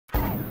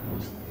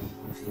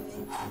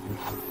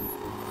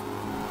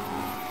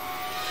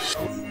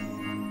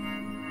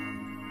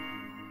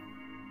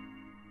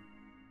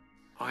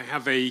I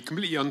have a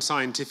completely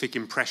unscientific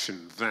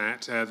impression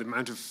that the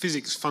amount of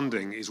physics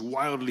funding is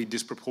wildly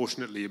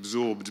disproportionately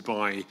absorbed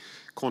by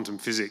quantum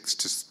physics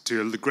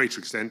to a greater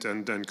extent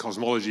and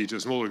cosmology to a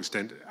smaller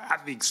extent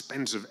at the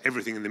expense of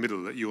everything in the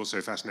middle that you're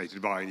so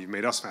fascinated by and you've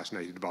made us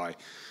fascinated by.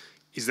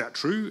 Is that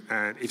true?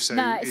 And if so,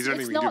 no, is there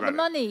anything we can do about it? It's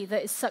not the money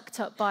that is sucked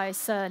up by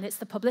CERN, it's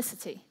the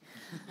publicity.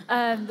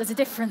 There's a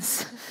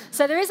difference.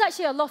 So there is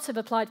actually a lot of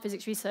applied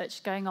physics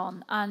research going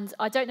on, and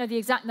I don't know the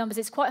exact numbers.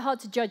 It's quite hard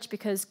to judge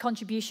because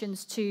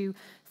contributions to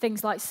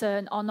things like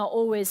CERN are not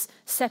always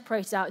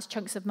separated out as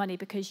chunks of money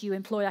because you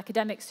employ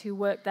academics who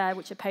work there,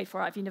 which are paid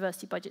for out of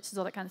university budgets and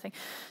all that kind of thing.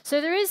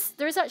 So there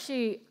is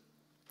actually,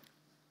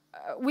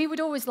 we would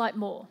always like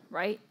more,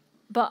 right?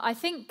 But I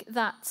think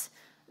that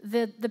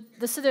the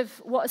sort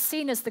of what is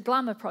seen as the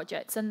glamour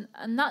projects, and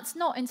that's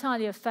not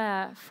entirely a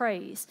fair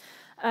phrase,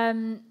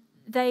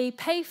 they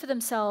pay for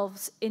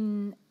themselves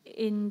in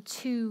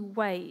two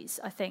ways,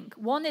 I think.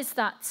 One is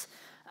that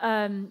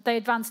they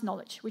advance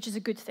knowledge, which is a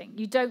good thing.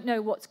 You don't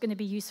know what's going to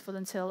be useful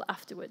until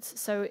afterwards,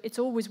 so it's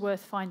always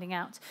worth finding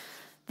out.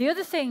 The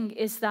other thing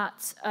is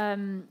that,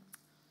 and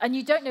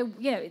you don't know,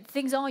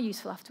 things are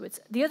useful afterwards.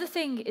 The other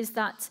thing is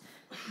that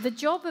the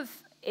job of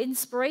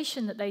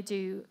inspiration that they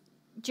do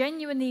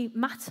genuinely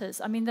matters.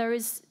 I mean, there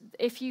is,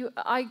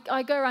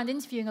 I go around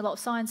interviewing a lot of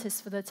scientists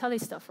for the telly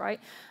stuff,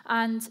 right?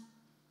 And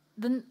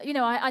then, you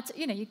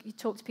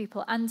talk to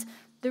people, and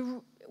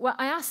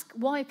I ask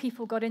why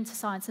people got into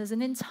science. There's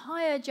an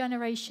entire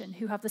generation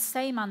who have the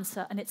same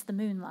answer, and it's the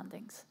moon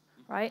landings,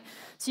 right?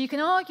 So you can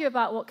argue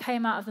about what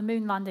came out of the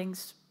moon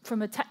landings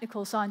from a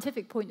technical,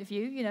 scientific point of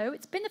view.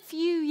 It's been a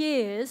few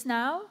years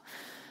now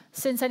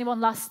since anyone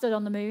last stood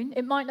on the moon.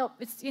 It might not,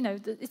 it's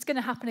going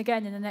to happen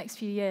again in the next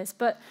few years.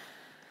 But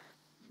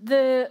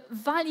the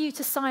value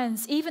to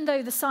science, even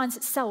though the science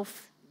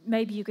itself,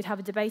 maybe you could have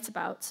a debate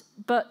about,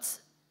 but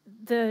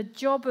the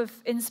job of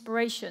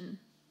inspiration,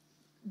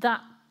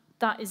 that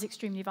is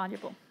extremely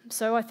valuable.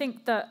 So I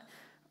think that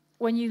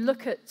when you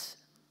look at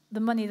the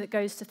money that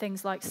goes to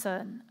things like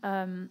CERN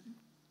and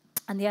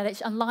the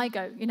LHC and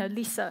LIGO,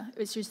 LISA,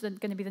 which is going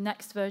to be the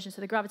next version,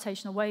 so the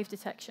gravitational wave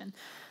detection,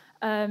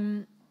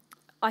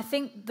 I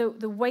think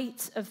the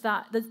weight of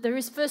that, there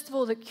is, first of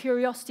all, the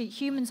curiosity.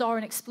 Humans are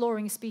an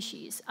exploring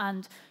species,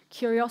 and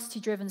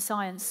curiosity-driven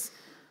science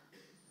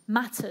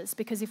matters,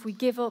 because if we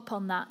give up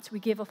on that, we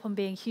give up on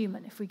being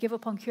human. If we give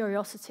up on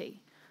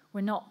curiosity,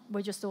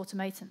 we're just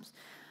automatons.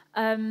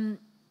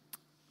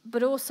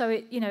 But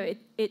also,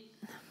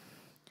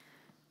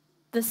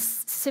 the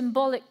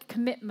symbolic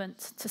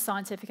commitment to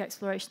scientific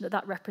exploration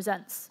that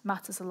represents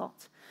matters a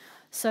lot.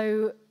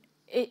 So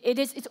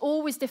it's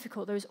always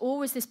difficult. There is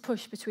always this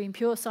push between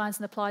pure science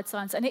and applied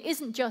science, and it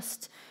isn't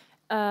just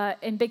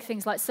in big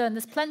things like CERN.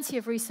 There's plenty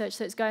of research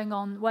that's going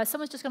on where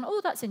someone's just gone,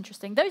 oh, that's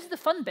interesting. Those are the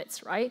fun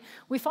bits, right?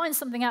 We find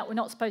something out we're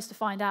not supposed to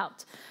find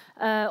out,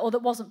 or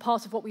that wasn't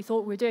part of what we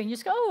thought we were doing. You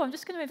just go, oh, I'm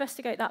just going to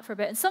investigate that for a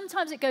bit. And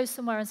sometimes it goes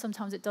somewhere and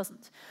sometimes it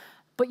doesn't.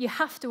 But you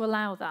have to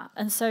allow that.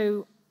 And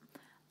so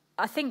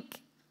I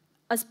think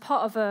as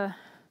part of a,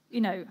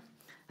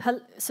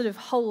 sort of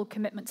whole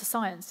commitment to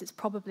science, it's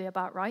probably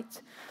about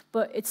right.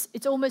 But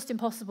it's almost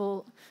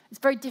impossible. It's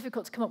very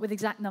difficult to come up with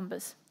exact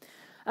numbers.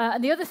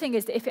 And the other thing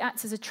is that if it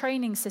acts as a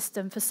training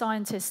system for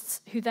scientists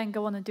who then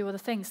go on and do other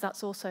things,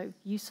 that's also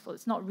useful.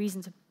 It's not a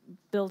reason to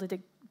build a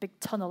big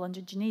tunnel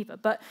under Geneva.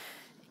 But,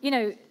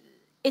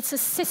 it's a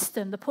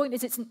system. The point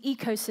is it's an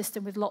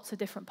ecosystem with lots of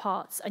different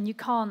parts. And you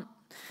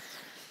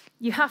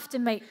have to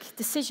make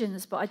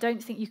decisions, but I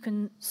don't think you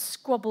can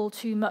squabble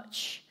too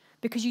much,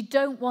 because you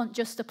don't want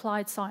just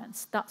applied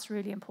science. That's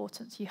really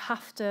important. You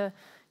have to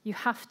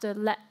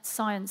let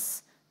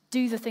science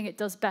do the thing it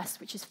does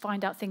best, which is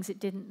find out things it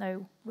didn't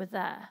know were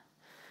there.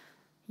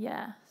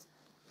 Yeah.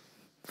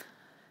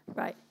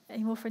 Right.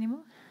 Any more for any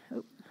more?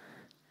 Oh.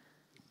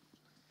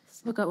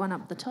 We've got one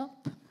up the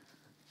top.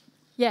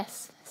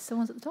 Yes.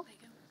 Someone's at the top.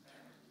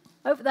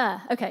 Over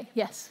there. Okay.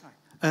 Yes.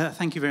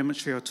 Thank you very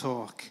much for your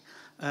talk.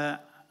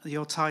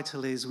 Your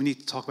title is "We Need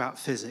to Talk About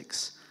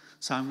Physics."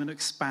 So I'm going to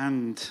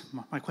expand.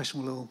 My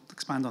question will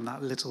expand on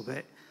that a little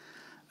bit.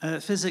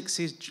 Physics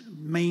is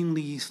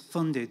mainly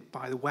funded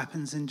by the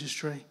weapons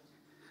industry,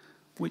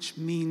 which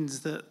means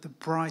that the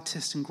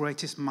brightest and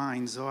greatest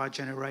minds of our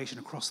generation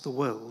across the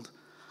world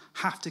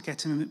have to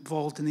get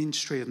involved in the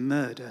industry of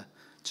murder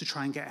to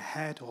try and get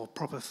ahead or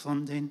proper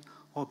funding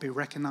or be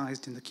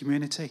recognised in the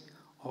community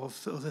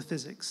of other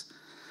physics.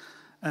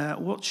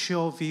 What's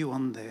your view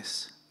on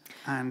this,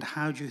 and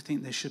how do you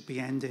think this should be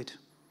ended?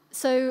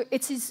 So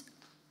it is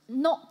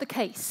not the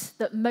case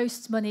that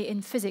most money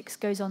in physics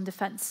goes on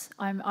defence.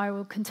 I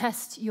will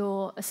contest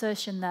your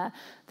assertion there.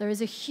 There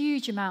is a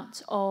huge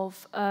amount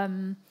of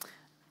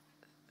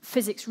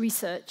physics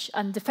research,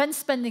 and defence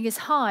spending is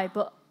high,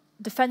 but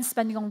defence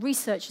spending on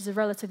research is a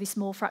relatively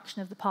small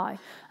fraction of the pie.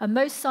 And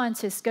most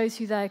scientists go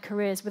through their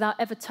careers without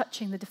ever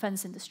touching the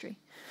defence industry.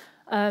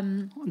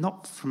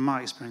 Not from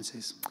my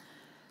experiences.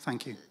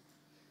 Thank you.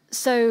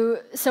 so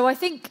I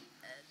think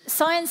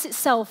science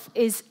itself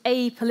is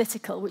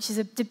apolitical, which is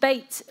a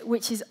debate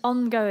which is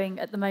ongoing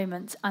at the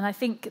moment. And I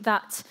think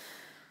that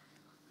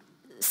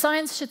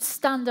science should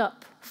stand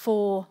up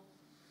for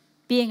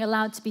being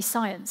allowed to be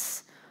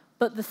science.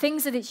 But the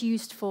things that it's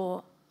used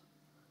for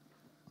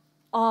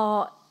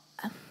are...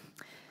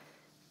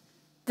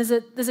 There's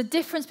a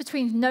difference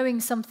between knowing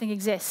something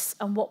exists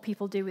and what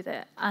people do with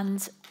it.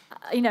 And,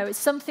 it's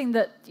something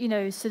that,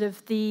 sort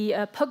of the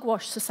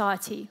Pugwash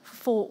Society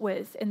fought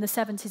with in the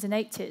 70s and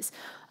 80s.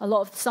 A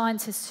lot of the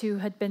scientists who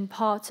had been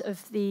part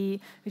of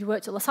who'd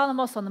worked at Los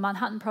Alamos on the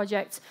Manhattan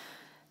Project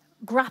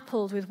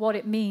grappled with what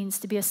it means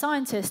to be a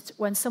scientist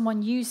when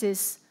someone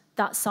uses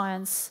that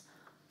science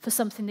for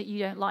something that you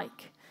don't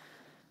like.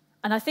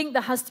 And I think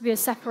there has to be a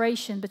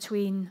separation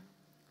between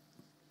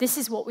this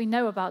is what we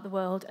know about the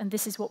world, and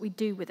this is what we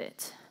do with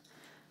it.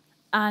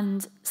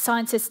 And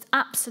scientists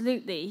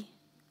absolutely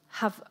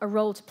have a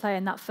role to play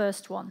in that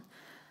first one.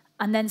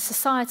 And then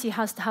society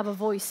has to have a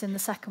voice in the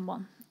second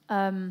one.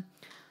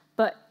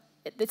 But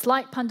it's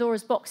like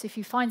Pandora's box. If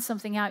you find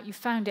something out, you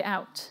found it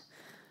out.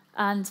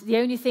 And the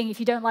only thing,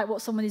 if you don't like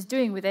what someone is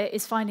doing with it,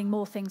 is finding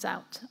more things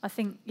out. I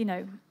think,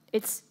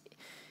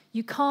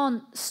 you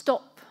can't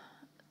stop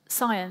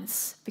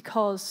science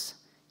because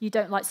you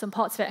don't like some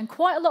parts of it. And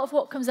quite a lot of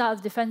what comes out of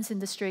the defense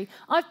industry,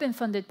 I've been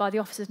funded by the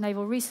Office of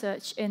Naval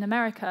Research in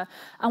America,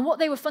 and what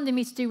they were funding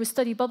me to do was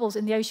study bubbles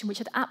in the ocean, which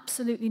had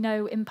absolutely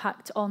no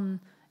impact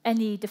on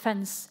any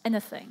defense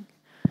anything.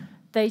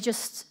 They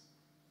just,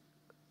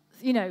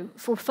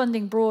 for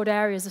funding broad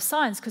areas of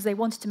science because they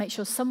wanted to make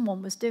sure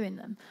someone was doing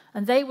them.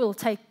 And they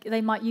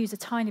might use a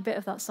tiny bit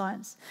of that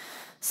science.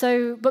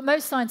 So, but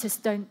most scientists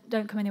don't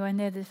come anywhere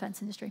near the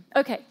defense industry.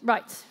 Okay,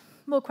 right.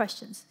 More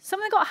questions.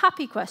 Someone got a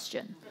happy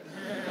question?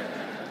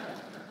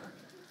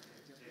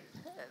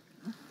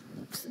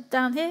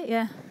 Down here,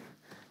 yeah.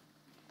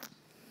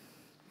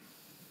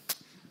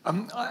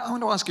 I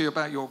want to ask you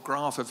about your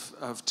graph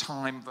of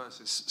time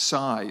versus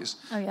size.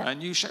 Oh, yeah.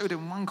 And you showed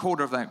in one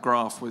quarter of that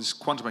graph was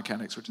quantum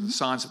mechanics, which is the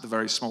science of the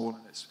very small.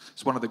 And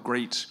it's one of the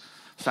great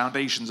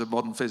foundations of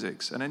modern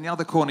physics. And in the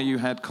other corner, you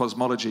had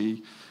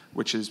cosmology,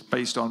 which is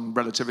based on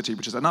relativity,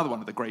 which is another one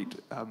of the great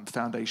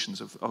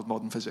foundations of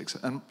modern physics.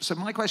 And so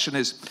my question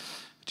is,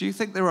 do you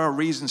think there are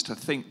reasons to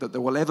think that there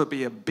will ever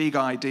be a big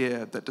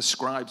idea that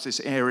describes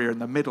this area in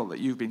the middle that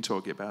you've been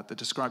talking about, that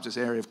describes this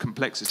area of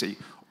complexity?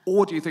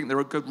 Or do you think there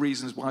are good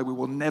reasons why we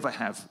will never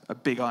have a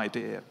big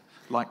idea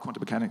like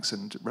quantum mechanics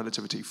and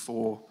relativity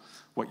for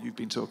what you've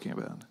been talking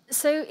about?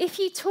 So if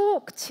you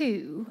talk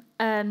to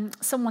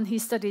someone who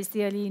studies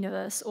the early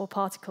universe or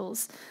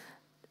particles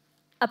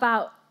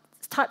about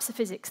types of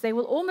physics, they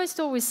will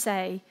almost always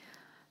say,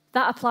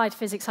 that applied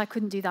physics, I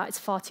couldn't do that, it's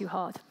far too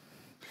hard.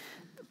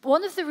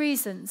 One of the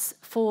reasons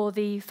for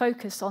the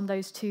focus on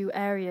those two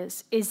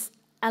areas is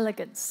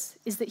elegance,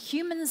 is that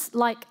humans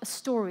like a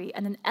story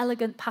and an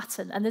elegant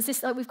pattern. And there's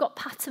this, we've got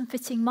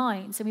pattern-fitting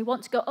minds, and we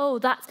want to go, oh,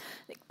 that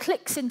it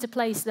clicks into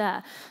place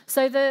there.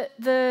 So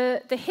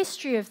the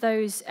history of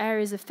those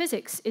areas of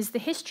physics is the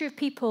history of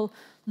people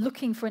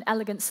looking for an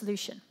elegant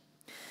solution.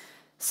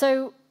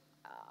 So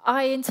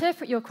I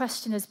interpret your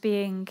question as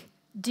being,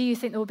 do you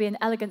think there will be an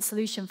elegant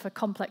solution for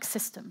complex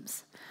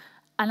systems?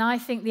 And I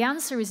think the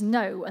answer is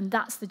no, and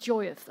that's the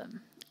joy of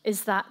them,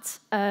 is that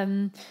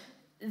there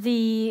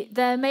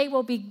may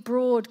well be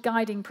broad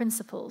guiding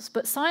principles,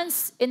 but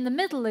science in the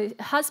middle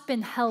has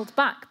been held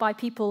back by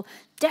people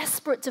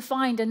desperate to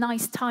find a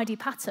nice, tidy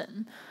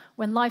pattern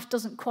when life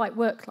doesn't quite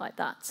work like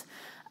that.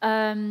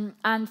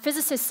 And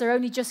physicists are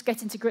only just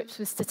getting to grips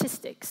with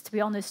statistics, to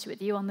be honest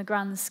with you, on the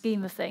grand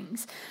scheme of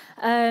things.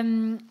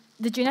 The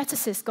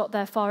geneticists got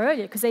there far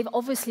earlier because they've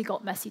obviously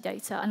got messy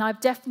data, and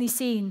I've definitely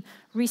seen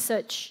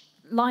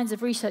lines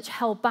of research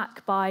held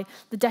back by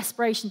the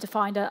desperation to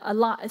find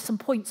some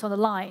points on a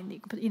line that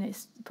you can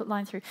put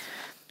line through.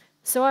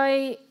 So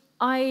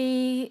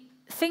I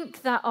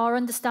think that our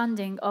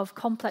understanding of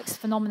complex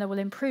phenomena will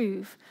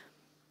improve,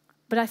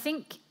 but I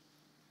think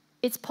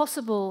it's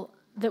possible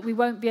that we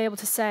won't be able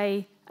to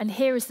say, and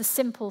here is the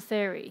simple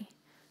theory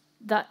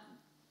that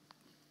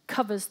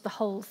covers the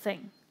whole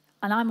thing.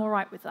 And I'm all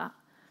right with that,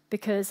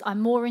 because I'm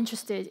more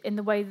interested in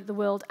the way that the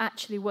world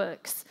actually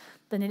works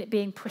than in it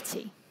being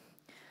pretty.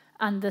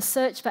 And the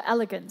search for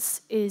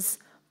elegance is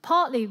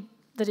partly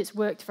that it's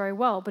worked very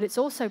well, but it's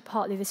also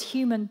partly this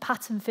human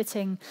pattern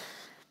fitting.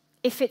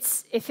 If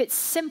it's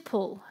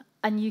simple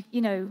and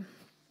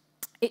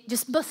it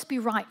just must be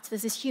right.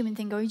 There's this human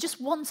thing going, you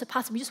just want a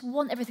pattern. We just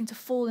want everything to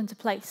fall into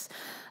place.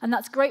 And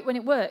that's great when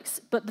it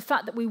works, but the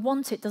fact that we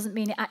want it doesn't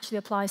mean it actually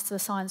applies to the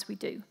science we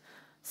do.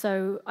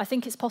 So I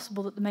think it's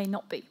possible that there may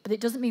not be, but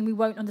it doesn't mean we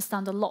won't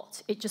understand a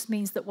lot. It just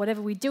means that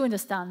whatever we do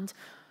understand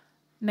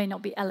may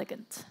not be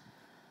elegant.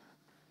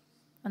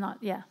 And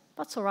yeah,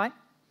 that's all right.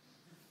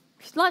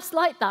 Life's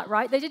like that,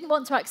 right? They didn't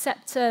want to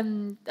accept,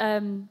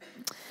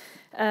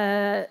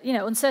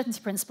 uncertainty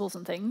principles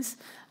and things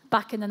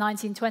back in the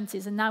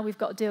 1920s, and now we've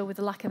got to deal with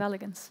the lack of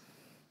elegance.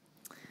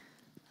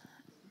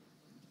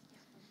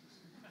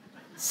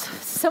 So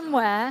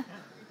somewhere,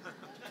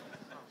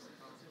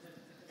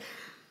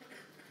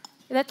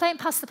 They're playing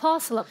pass the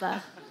parcel up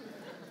there.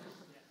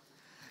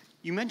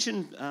 You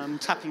mentioned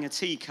tapping a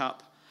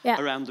teacup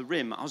around the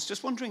rim. I was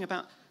just wondering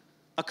about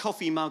a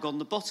coffee mug on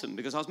the bottom,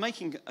 because I was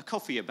making a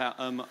coffee about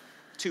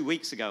 2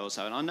 weeks ago or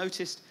so, and I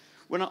noticed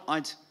when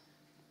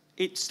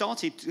it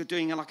started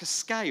doing like a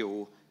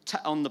scale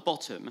on the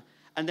bottom,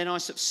 and then I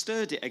sort of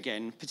stirred it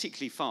again,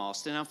 particularly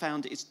fast, and I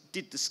found it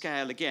did the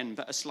scale again,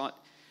 but a slightly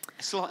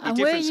and different scale. And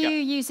were you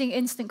using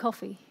instant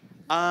coffee?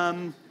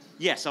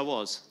 Yes, I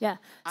was. Yeah.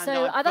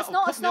 So that's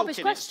not a snobbish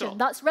question.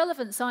 That's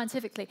relevant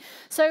scientifically.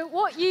 So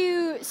what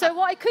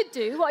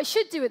I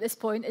should do at this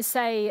point is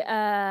say,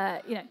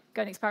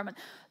 go and experiment.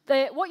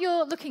 What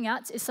you're looking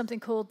at is something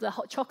called the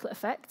hot chocolate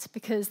effect,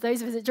 because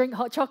those of us that drink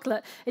hot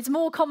chocolate, it's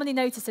more commonly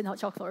noticed in hot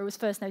chocolate, or it was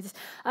first noticed.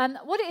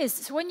 What it is,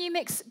 so when you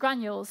mix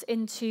granules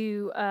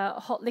into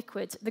hot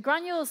liquid, the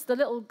granules, the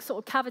little sort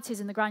of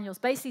cavities in the granules,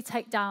 basically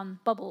take down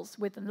bubbles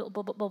with them, little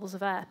bubbles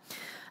of air.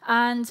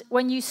 And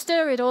when you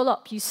stir it all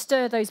up, you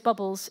stir those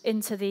bubbles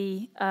into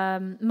the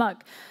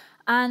mug.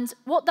 And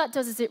what that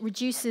does is it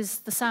reduces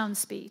the sound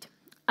speed.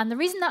 And the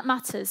reason that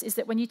matters is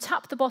that when you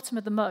tap the bottom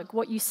of the mug,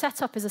 what you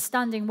set up is a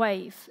standing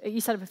wave.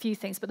 You set up a few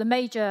things, but the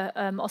major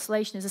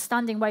oscillation is a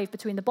standing wave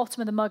between the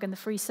bottom of the mug and the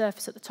free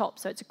surface at the top.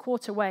 So it's a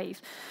quarter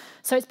wave.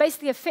 So it's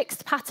basically a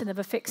fixed pattern of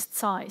a fixed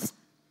size.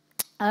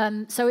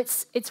 So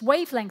its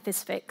wavelength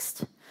is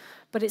fixed,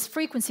 but its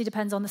frequency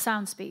depends on the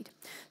sound speed.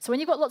 So when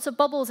you've got lots of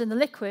bubbles in the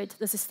liquid,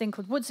 there's this thing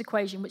called Wood's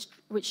equation,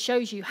 which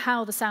shows you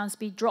how the sound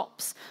speed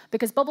drops,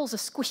 because bubbles are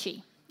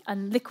squishy,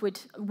 and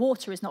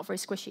water is not very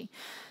squishy.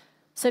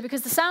 So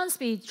because the sound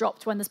speed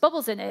dropped when there's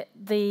bubbles in it,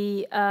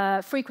 the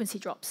frequency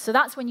drops. So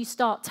that's when you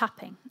start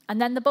tapping.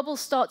 And then the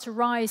bubbles start to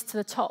rise to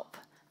the top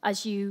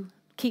as you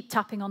keep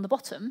tapping on the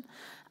bottom.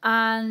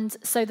 And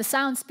so the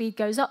sound speed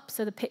goes up,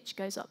 so the pitch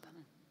goes up.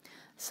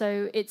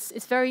 So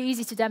it's very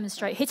easy to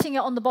demonstrate. Hitting it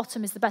on the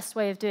bottom is the best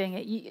way of doing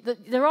it.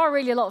 There are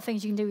really a lot of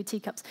things you can do with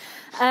teacups.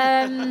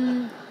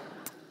 But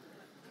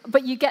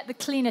you get the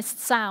cleanest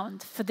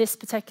sound for this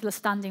particular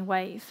standing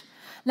wave.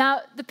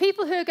 Now, the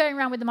people who are going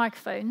around with the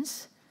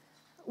microphones,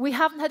 we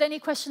haven't had any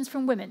questions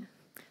from women.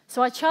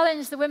 So I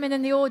challenge the women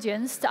in the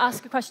audience to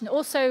ask a question.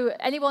 Also,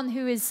 anyone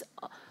who is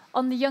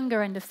on the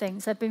younger end of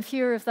things, there have been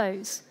fewer of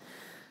those.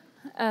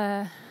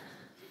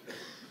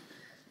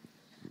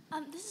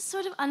 This is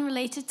sort of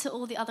unrelated to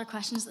all the other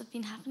questions that have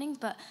been happening,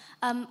 but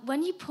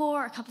when you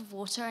pour a cup of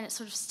water and it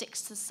sort of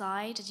sticks to the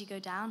side as you go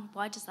down,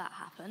 why does that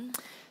happen?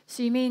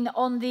 So you mean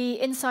on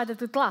the inside of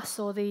the glass,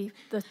 or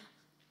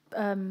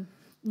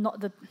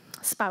not the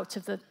spout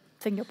of the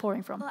thing you're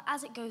pouring from? Well,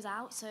 as it goes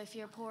out, so if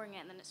you're pouring it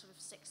and then it sort of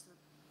sticks to the...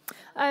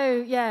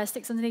 Oh, yeah,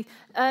 sticks underneath.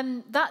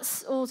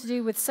 That's all to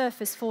do with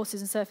surface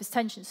forces and surface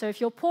tension. So if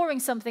you're pouring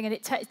something and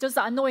it does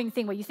that annoying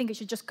thing where you think it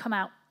should just come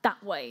out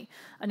that way,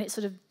 and it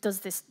sort of does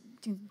this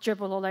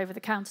dribble all over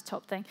the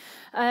countertop thing,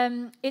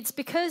 it's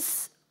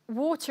because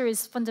water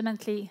is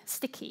fundamentally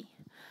sticky.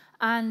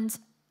 And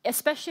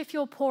especially if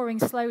you're pouring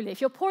slowly.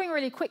 If you're pouring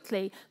really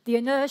quickly, the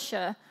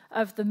inertia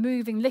of the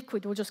moving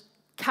liquid will just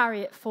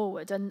carry it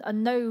forward, and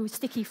no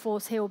sticky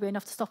force here will be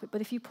enough to stop it. But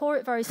if you pour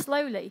it very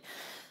slowly,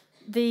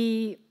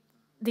 the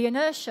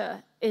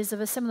inertia is of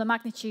a similar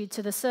magnitude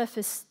to the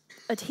surface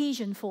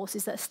adhesion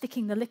forces that are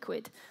sticking the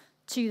liquid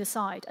to the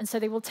side. And so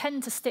they will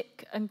tend to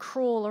stick and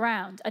crawl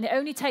around. And it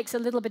only takes a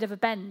little bit of a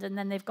bend, and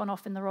then they've gone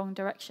off in the wrong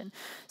direction.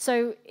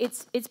 So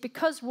it's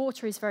because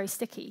water is very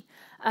sticky.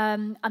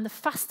 And the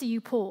faster you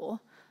pour,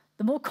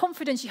 the more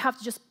confidence you have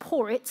to just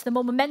pour it, the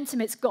more momentum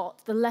it's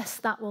got, the less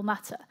that will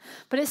matter.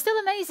 But it still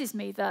amazes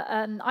me that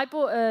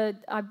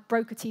I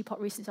broke a teapot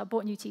recently, so I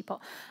bought a new teapot.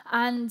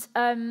 And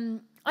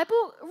I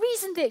bought a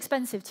reasonably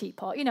expensive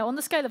teapot, on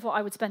the scale of what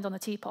I would spend on a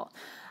teapot.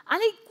 And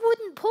it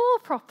wouldn't pour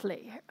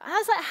properly. I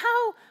was like,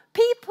 how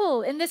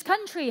people in this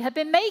country have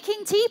been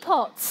making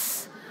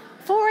teapots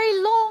for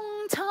a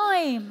long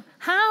time.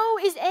 How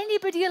is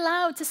anybody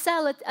allowed to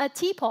sell a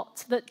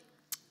teapot that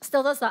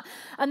still does that?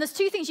 And there's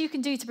two things you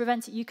can do to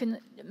prevent it. You can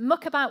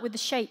muck about with the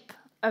shape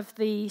of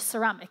the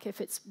ceramic, if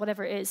it's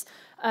whatever it is,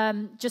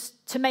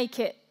 just to make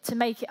it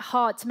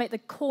hard, to make the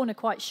corner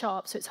quite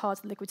sharp, so it's hard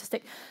for the liquid to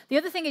stick. The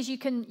other thing is you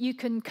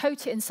can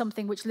coat it in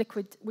something which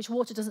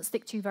water doesn't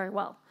stick to very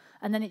well,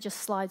 and then it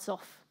just slides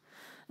off.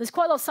 There's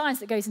quite a lot of science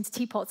that goes into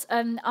teapots.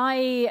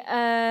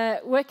 I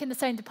work in the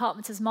same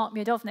department as Mark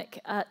Miodownik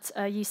at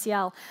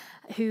UCL,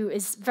 who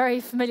is very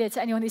familiar to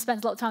anyone who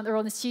spends a lot of time at the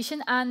Royal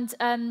Institution.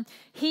 And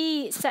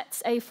he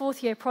sets a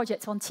fourth-year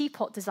project on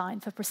teapot design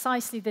for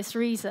precisely this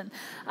reason.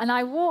 And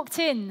I walked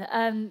in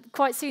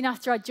quite soon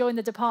after I joined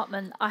the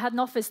department. I had an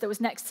office that was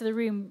next to the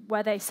room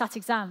where they sat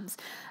exams.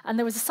 And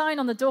there was a sign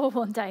on the door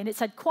one day, and it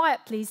said,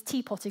 "Quiet, please,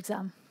 teapot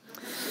exam."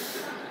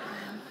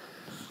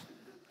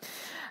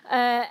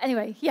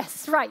 Anyway,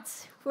 yes, right.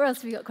 Where else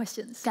have we got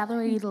questions?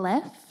 Gallery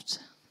left.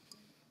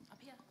 Up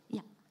here.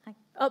 Yeah. Hi.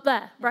 Up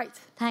there, right.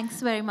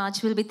 Thanks very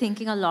much. We'll be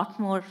thinking a lot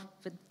more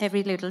with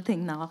every little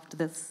thing now after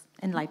this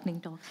enlightening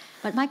talk.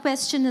 But my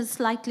question is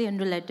slightly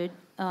unrelated.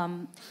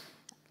 You've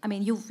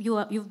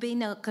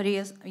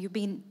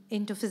been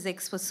into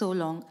physics for so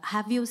long.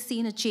 Have you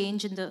seen a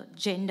change in the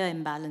gender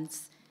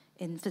imbalance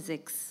in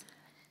physics?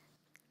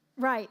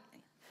 Right.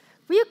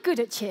 Well, you're good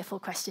at cheerful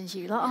questions,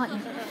 you lot, aren't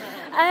you?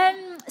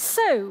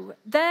 So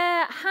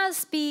there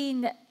has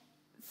been,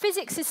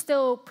 physics is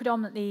still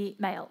predominantly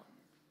male,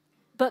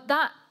 but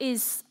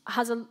that's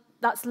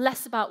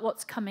less about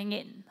what's coming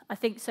in. I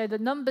think so. The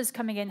numbers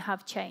coming in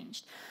have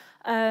changed.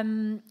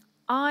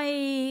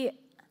 I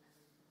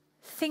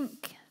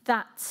think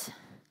that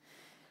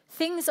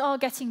things are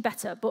getting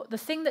better, but the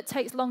thing that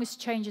takes longest to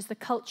change is the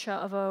culture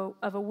of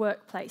a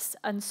workplace.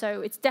 And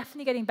so it's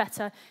definitely getting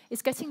better.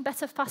 It's getting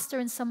better faster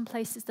in some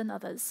places than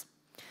others.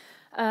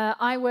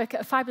 I work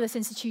at a fabulous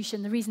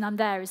institution. The reason I'm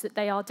there is that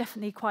they are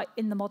definitely quite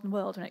in the modern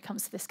world when it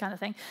comes to this kind of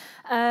thing.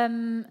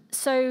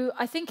 So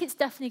I think it's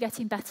definitely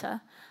getting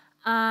better.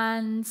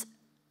 And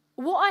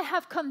what I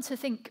have come to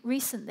think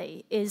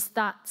recently is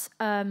that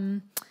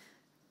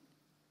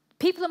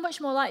people are much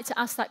more likely to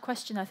ask that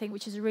question, I think,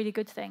 which is a really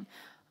good thing.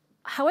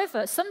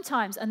 However,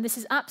 sometimes, and this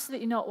is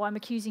absolutely not what I'm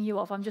accusing you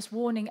of, I'm just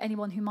warning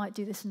anyone who might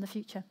do this in the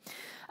future.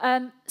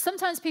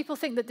 Sometimes people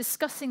think that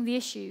discussing the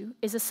issue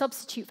is a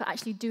substitute for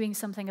actually doing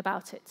something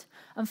about it.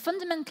 And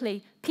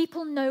fundamentally,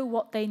 people know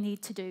what they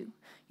need to do.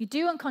 You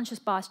do unconscious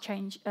bias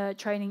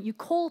training. You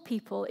call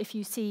people if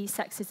you see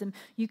sexism.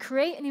 You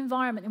create an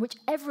environment in which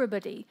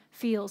everybody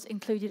feels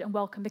included and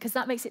welcome, because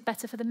that makes it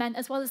better for the men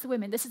as well as the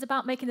women. This is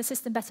about making the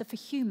system better for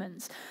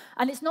humans.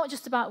 And it's not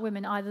just about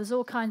women either. There's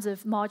all kinds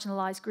of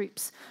marginalized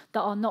groups that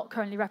are not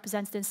currently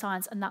represented in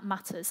science, and that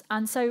matters.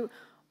 And so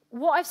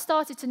what I've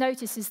started to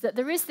notice is that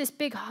there is this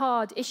big,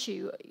 hard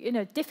issue,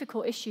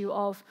 difficult issue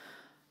of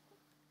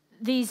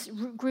these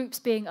groups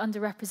being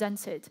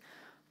underrepresented.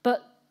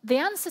 But the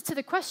answer to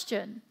the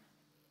question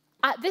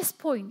at this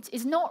point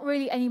is not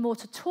really anymore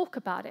to talk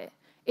about it.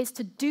 It's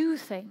to do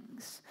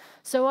things.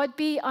 So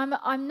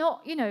I'm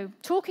not,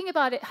 talking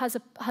about it has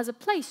a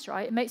place,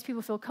 right? It makes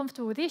people feel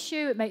comfortable with the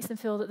issue. It makes them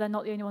feel that they're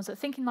not the only ones that are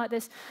thinking like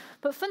this.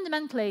 But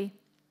fundamentally,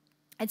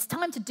 it's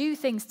time to do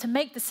things to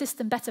make the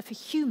system better for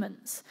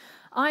humans.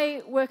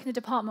 I work in a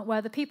department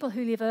where the people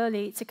who leave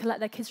early to collect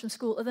their kids from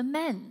school are the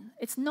men.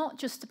 It's not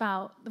just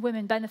about the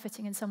women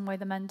benefiting in some way,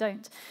 the men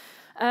don't.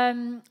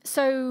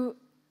 So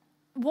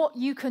what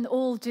you can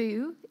all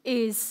do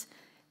is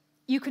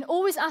you can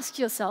always ask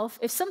yourself,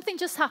 if something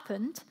just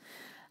happened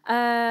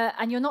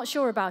and you're not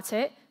sure about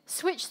it,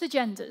 switch the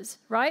genders,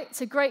 right?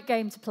 It's a great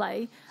game to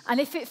play. And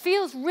if it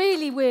feels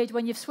really weird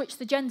when you've switched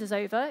the genders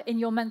over in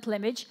your mental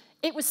image,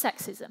 it was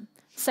sexism.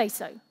 Say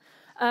so.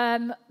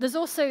 There's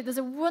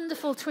a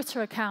wonderful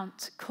Twitter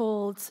account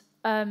called,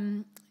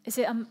 Man Has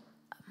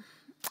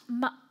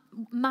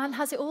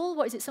It All?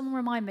 What is it? Someone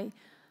remind me.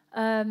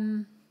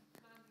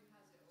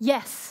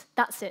 Yes,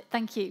 that's it.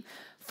 Thank you.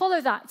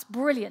 Follow that. It's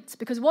brilliant,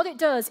 because what it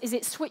does is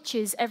it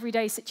switches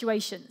everyday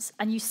situations,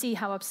 and you see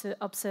how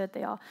absurd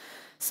they are.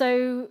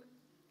 So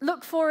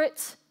look for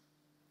it,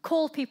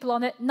 call people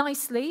on it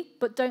nicely,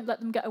 but don't let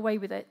them get away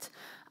with it.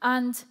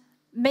 And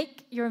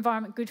make your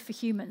environment good for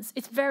humans.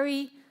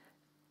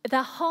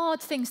 They're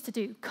hard things to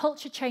do.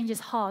 Culture change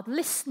is hard.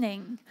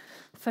 Listening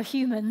for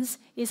humans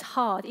is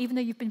hard, even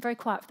though you've been very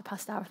quiet for the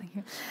past hour, thank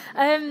you.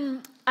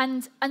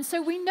 And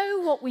so we know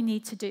what we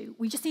need to do.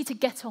 We just need to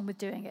get on with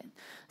doing it.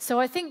 So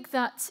I think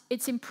that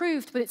it's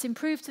improved, but it's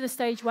improved to the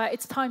stage where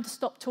it's time to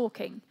stop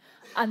talking.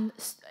 And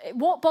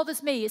what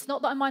bothers me, it's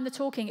not that I mind the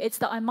talking, it's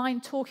that I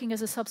mind talking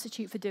as a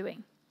substitute for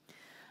doing.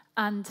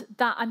 And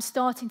that I'm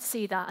starting to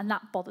see that, and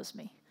that bothers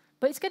me.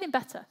 But it's getting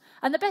better.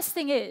 And the best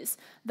thing is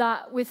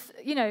that with,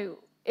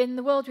 in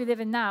the world we live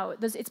in now,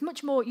 it's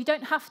much more, you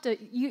don't have to,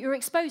 you're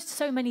exposed to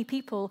so many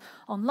people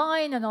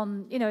online and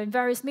on, in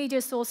various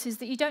media sources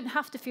that you don't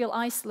have to feel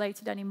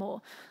isolated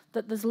anymore.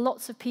 That there's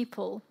lots of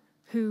people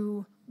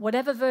who,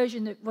 whatever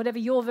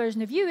your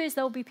version of you is,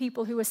 there'll be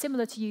people who are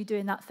similar to you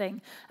doing that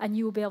thing, and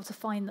you will be able to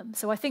find them.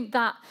 So I think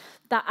that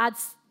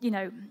adds,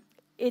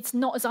 it's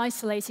not as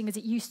isolating as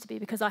it used to be,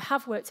 because I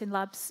have worked in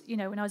labs,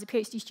 when I was a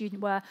PhD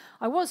student, where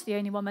I was the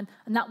only woman,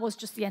 and that was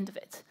just the end of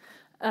it.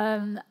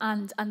 And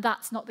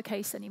that's not the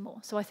case anymore.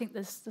 So I think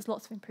there's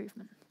lots of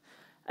improvement.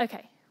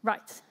 Okay,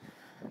 right.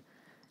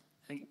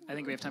 I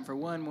think we have time for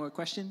one more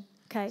question.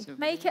 Okay, so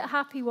make it a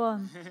happy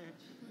one.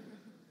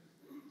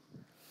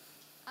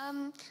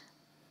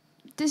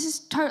 This is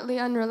totally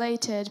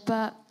unrelated,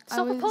 but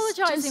stop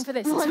apologising for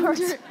this.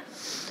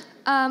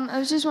 I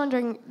was just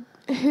wondering,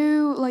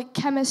 who, like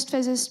chemist,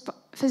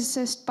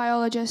 physicist,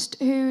 biologist,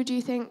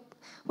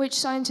 which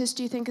scientist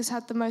do you think has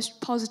had the most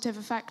positive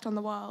effect on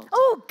the world?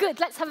 Oh, good.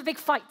 Let's have a big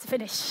fight to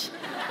finish.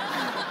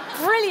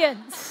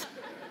 Brilliant.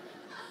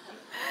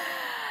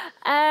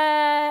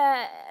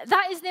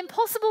 That is an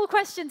impossible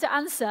question to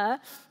answer,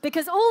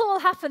 because all that will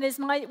happen is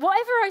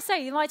whatever I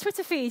say, my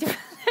Twitter feed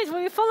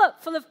will be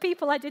full of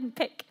people I didn't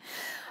pick.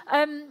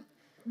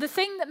 The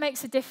thing that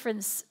makes a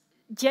difference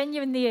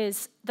genuinely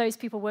is those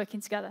people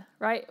working together,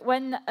 right?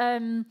 When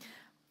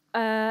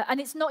and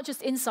it's not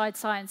just inside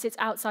science, it's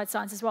outside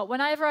science as well.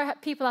 Whenever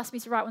people ask me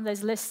to write one of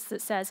those lists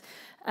that says,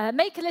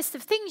 make a list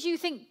of things you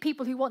think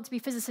people who want to be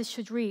physicists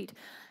should read.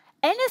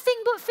 Anything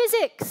but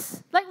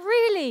physics. Like,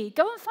 really,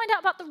 go and find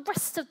out about the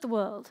rest of the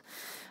world.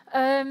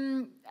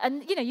 And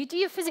you do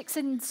your physics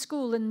in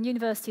school and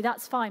university,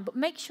 that's fine, but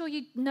make sure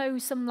you know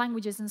some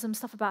languages and some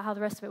stuff about how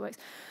the rest of it works.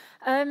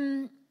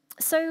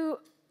 So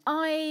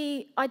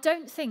I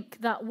don't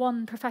think that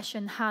one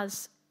profession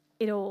has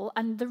it all,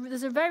 and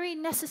there's a very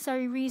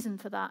necessary reason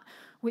for that,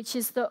 which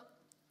is that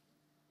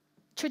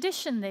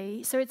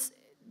traditionally, so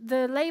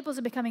the labels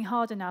are becoming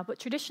harder now, but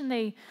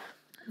traditionally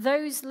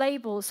those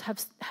labels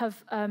have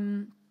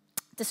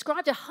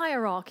described a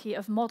hierarchy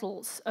of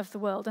models of the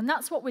world, and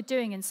that's what we're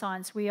doing in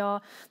science.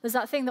 There's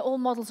that thing that all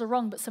models are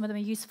wrong, but some of them are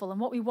useful,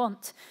 and what we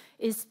want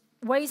is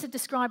ways of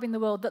describing the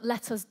world that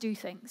let us do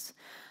things.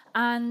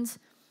 And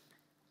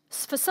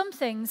for some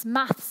things,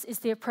 maths is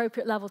the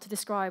appropriate level to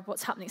describe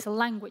what's happening. It's a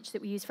language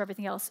that we use for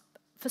everything else.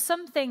 For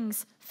some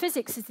things,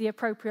 physics is the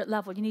appropriate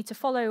level. You need to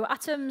follow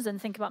atoms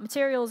and think about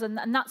materials, and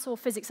that's all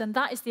physics, and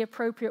that is the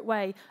appropriate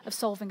way of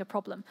solving a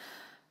problem.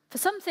 For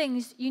some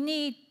things, you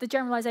need the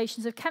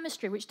generalizations of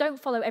chemistry, which don't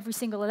follow every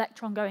single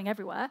electron going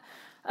everywhere,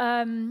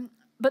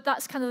 but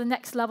that's kind of the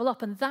next level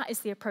up, and that is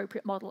the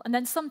appropriate model. And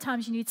then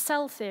sometimes you need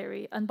cell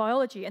theory and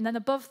biology, and then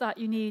above that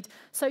you need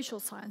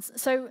social science.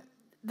 So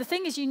the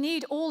thing is, you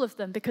need all of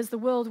them because the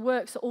world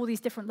works at all these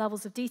different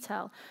levels of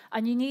detail,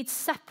 and you need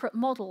separate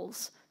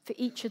models for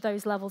each of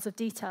those levels of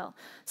detail.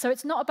 So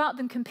it's not about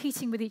them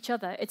competing with each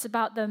other, it's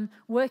about them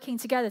working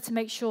together to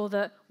make sure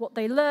that what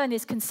they learn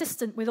is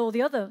consistent with all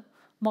the other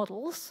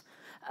models,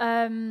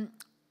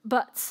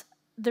 but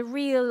the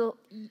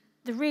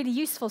really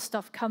useful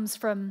stuff comes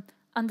from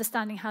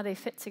understanding how they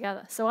fit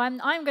together. So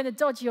I'm going to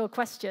dodge your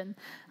question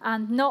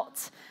and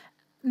not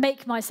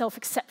make myself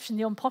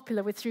exceptionally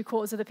unpopular with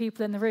 3/4 of the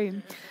people in the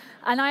room.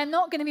 And I am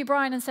not going to be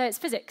Brian and say it's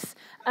physics,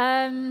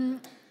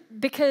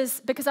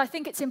 because I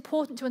think it's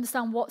important to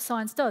understand what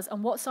science does,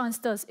 and what science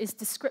does is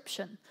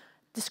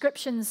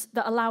descriptions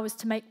that allow us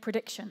to make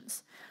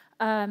predictions.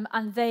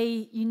 And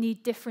you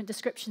need different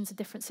descriptions of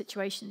different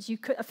situations.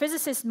 A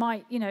physicist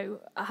might,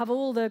 have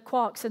all the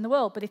quarks in the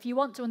world, but if you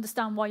want to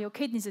understand why your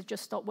kidneys have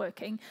just stopped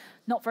working,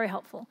 not very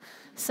helpful.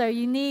 So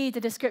you need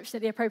a description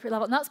at the appropriate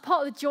level. And that's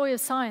part of the joy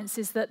of science,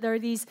 is that there are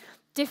these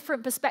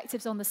different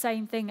perspectives on the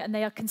same thing, and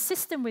they are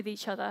consistent with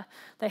each other.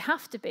 They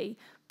have to be,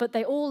 but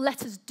they all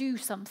let us do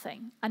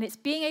something. And it's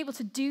being able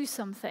to do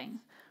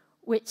something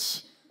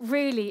which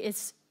really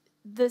is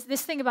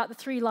this thing about the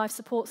 3 life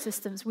support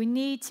systems. We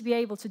need to be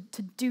able to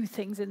do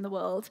things in the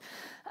world,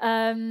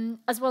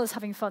 as well as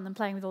having fun and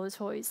playing with all the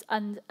toys.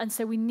 And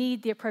so we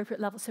need the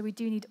appropriate level. So we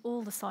do need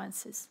all the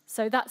sciences.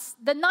 So that's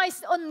the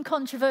nice,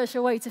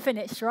 uncontroversial way to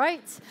finish,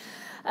 right?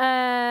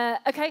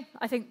 Okay,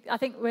 I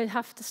think we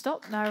have to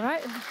stop now,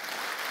 right?